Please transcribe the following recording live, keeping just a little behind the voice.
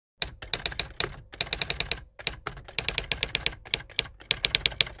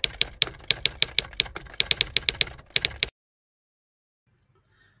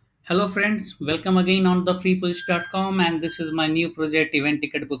Hello friends, welcome again on the freepush.com, and this is my new project event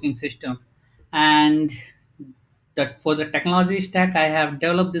ticket booking system. And that for the technology stack I have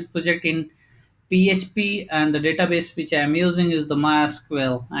developed this project in PHP, and the database which I am using is the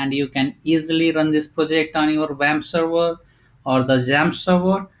MySQL, and you can easily run this project on your WAMP server or the XAMPP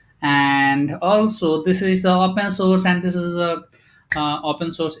server. And also this is the open source, and this is a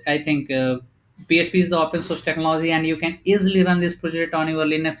open source, I think. PHP is the open source technology, and you can easily run this project on your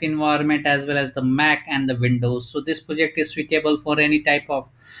Linux environment as well as the Mac and the Windows. So this project is suitable for any type of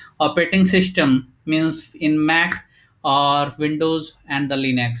operating system, means in Mac or Windows and the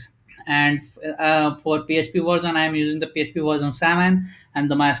Linux. And for PHP version, I am using the PHP version 7, and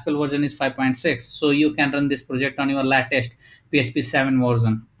the MySQL version is 5.6. So you can run this project on your latest PHP 7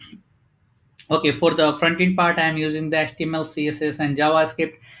 version. Okay, for the front end part, I am using the HTML, CSS, and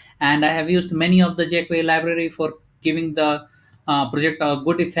JavaScript, and I have used many of the jQuery library for giving the project a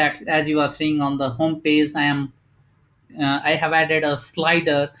good effects. As you are seeing on the home page, I have added a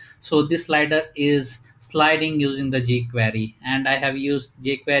slider. So this slider is sliding using the jQuery, and I have used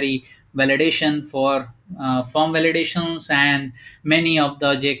jQuery validation for form validations and many of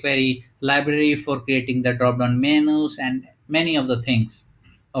the jQuery library for creating the drop-down menus and many of the things.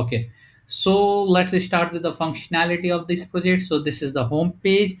 Okay, so let's start with the functionality of this project. So this is the home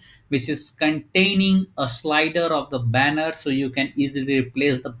page, which is containing a slider of the banner, so you can easily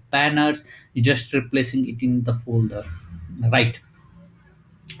replace the banners just replacing it in the folder, right?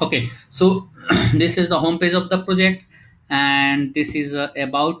 Okay, so this is the home page of the project, and this is a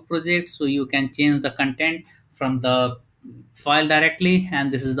about project, so you can change the content from the file directly.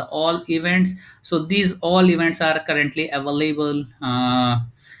 And this is the all events. So these all events are currently available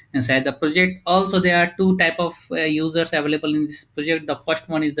inside the project. Also, there are two type of users available in this project. The first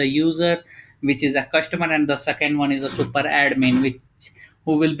one is the user, which is a customer, and the second one is a super admin, which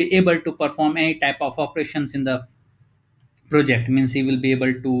who will be able to perform any type of operations in the project. Means he will be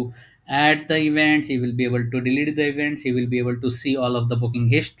able to add the events, he will be able to delete the events, he will be able to see all of the booking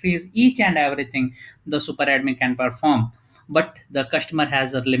histories, each and everything the super admin can perform. But the customer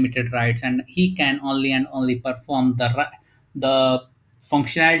has a limited rights, and he can only and only perform the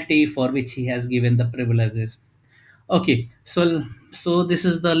functionality for which he has given the privileges. Okay, so this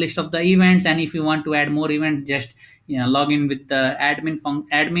is the list of the events, and if you want to add more events, just log in with the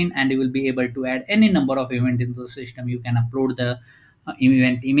admin, and you will be able to add any number of events into the system. You can upload the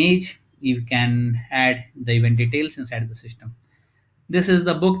event image, you can add the event details inside the system. This is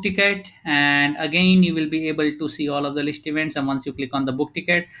the book ticket, and again you will be able to see all of the list events. And once you click on the book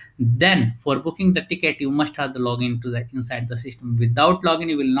ticket, then for booking the ticket you must have the login to the inside the system. Without login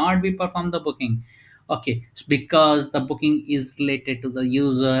you will not be perform the booking. Okay, it's because the booking is related to the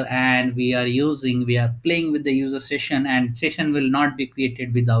user, and we are playing with the user session, and session will not be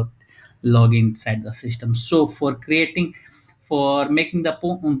created without login inside the system. So for making the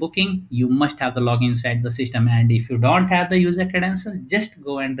booking, you must have the login inside the system. And if you don't have the user credential, just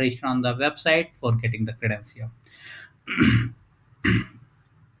go and register on the website for getting the credential.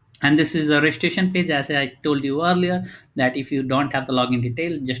 And this is the registration page. As I told you earlier, that if you don't have the login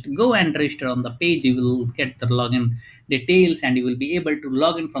details, just go and register on the page. You will get the login details, and you will be able to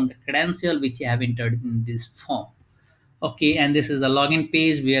log in from the credential which you have entered in this form. Okay, and this is the login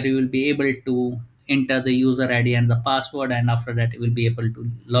page where you will be able to enter the user ID and the password, and after that you will be able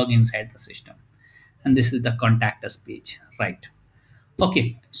to log inside the system. And this is the contact us page, right?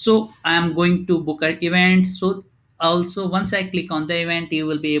 Okay, so I am going to book an event. So also once I click on the event, you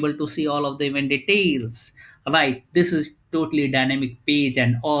will be able to see all of the event details, right? This is totally dynamic page,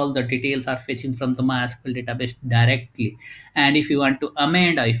 and all the details are fetching from the MySQL database directly. And if you want to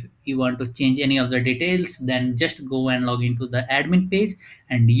amend, or if you want to change any of the details, then just go and log into the admin page,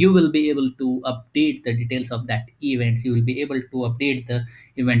 and you will be able to update the details of that events. You will be able to update the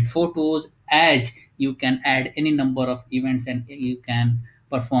event photos, as you can add any number of events, and you can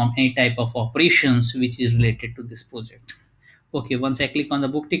perform any type of operations which is related to this project. Okay, once I click on the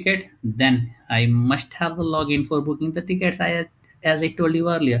book ticket, then I must have the login for booking the tickets, as I told you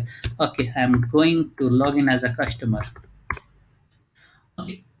earlier. Okay, I'm going to log in as a customer.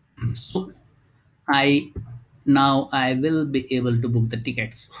 Okay, so I now I will be able to book the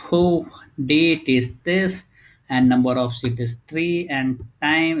tickets. So date is this, and number of seat is 3, and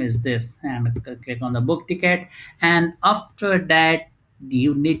time is this. And click on the book ticket, and after that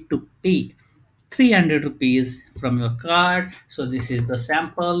you need to pay 300 rupees from your card. So this is the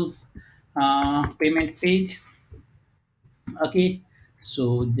sample payment page. Okay,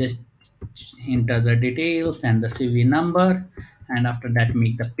 so just enter the details and the CV number, and after that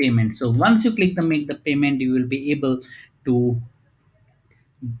make the payment. So once you click the make the payment, you will be able to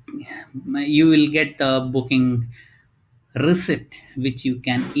you will get the booking receipt which you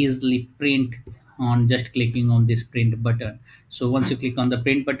can easily print on just clicking on this print button. So once you click on the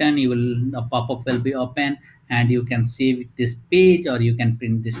print button, you will the pop-up will be open, and you can save this page or you can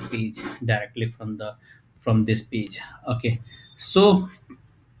print this page directly from this page. Okay, so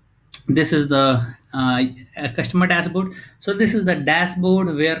this is the customer dashboard. So this is the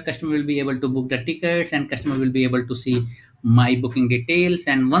dashboard where customer will be able to book the tickets, and customer will be able to see my booking details.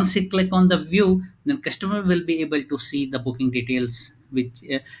 And once you click on the view, then customer will be able to see the booking details which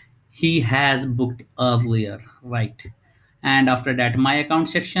he has booked earlier, right? And after that, my account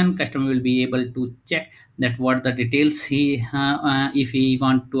section, customer will be able to check that what the details he if he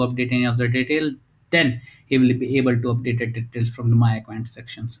want to update any of the details, then he will be able to update the details from the my account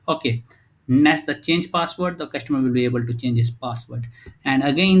sections. Okay, next, the change password, the customer will be able to change his password, and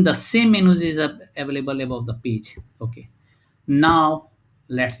again the same menus is available above the page. Okay, now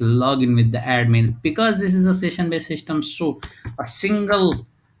let's log in with the admin. Because this is a session based system, so a single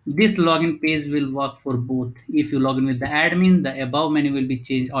this login page will work for both. If you log in with the admin, the above menu will be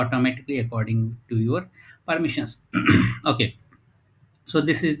changed automatically according to your permissions. Okay, so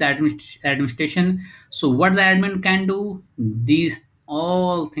this is the administration. So what the admin can do, these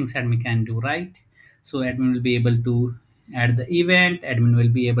all things admin can do, right? So admin will be able to add the event, admin will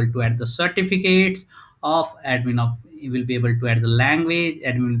be able to add the certificates of admin of, he will be able to add the language,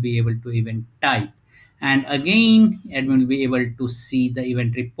 admin will be able to even type. And again, admin will be able to see the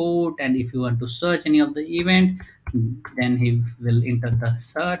event report, and if you want to search any of the event, then he will enter the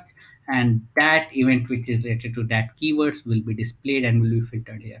search, and that event which is related to that keywords will be displayed and will be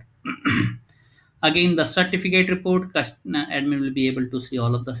filtered here. Again, the certificate report, admin will be able to see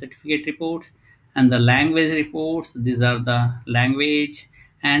all of the certificate reports, and the language reports, these are the language,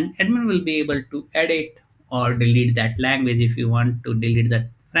 and admin will be able to edit or delete that language. If you want to delete that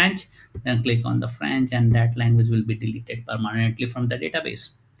French, then click on the French, and that language will be deleted permanently from the database.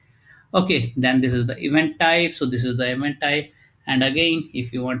 Okay, then this is the event type. So this is the event type, and again,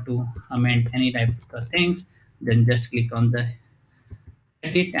 if you want to amend any type of things, then just click on the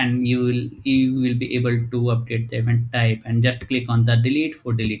edit, and you will be able to update the event type, and just click on the delete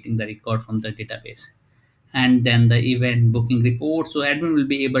for deleting the record from the database. And then the event booking report, so admin will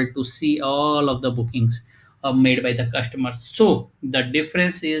be able to see all of the bookings made by the customers. So the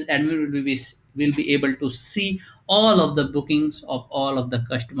difference is admin will be able to see all of the bookings of all of the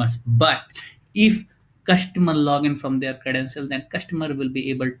customers, but if customer login from their credential, then customer will be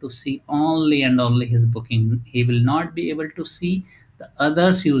able to see only and only his booking. He will not be able to see the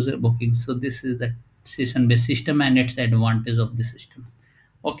others user bookings. So this is the session based system, and it's the advantage of the system.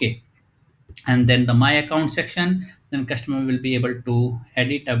 Okay, and then the my account section, then customer will be able to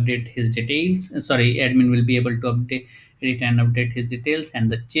edit, update his details, sorry, admin will be able to update, edit and update his details,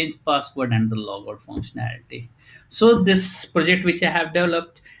 and the change password and the logout functionality. So this project which I have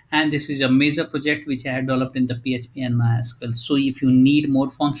developed, and this is a major project which I have developed in the PHP and MySQL. So if you need more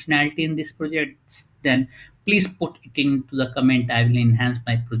functionality in this project, then please put it into the comment. I will enhance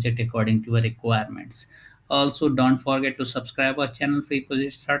my project according to your requirements. Also, don't forget to subscribe our channel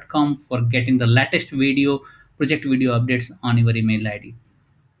freeprojects.com for getting the latest project video updates on your email ID.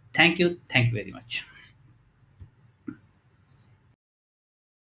 Thank you. Thank you very much.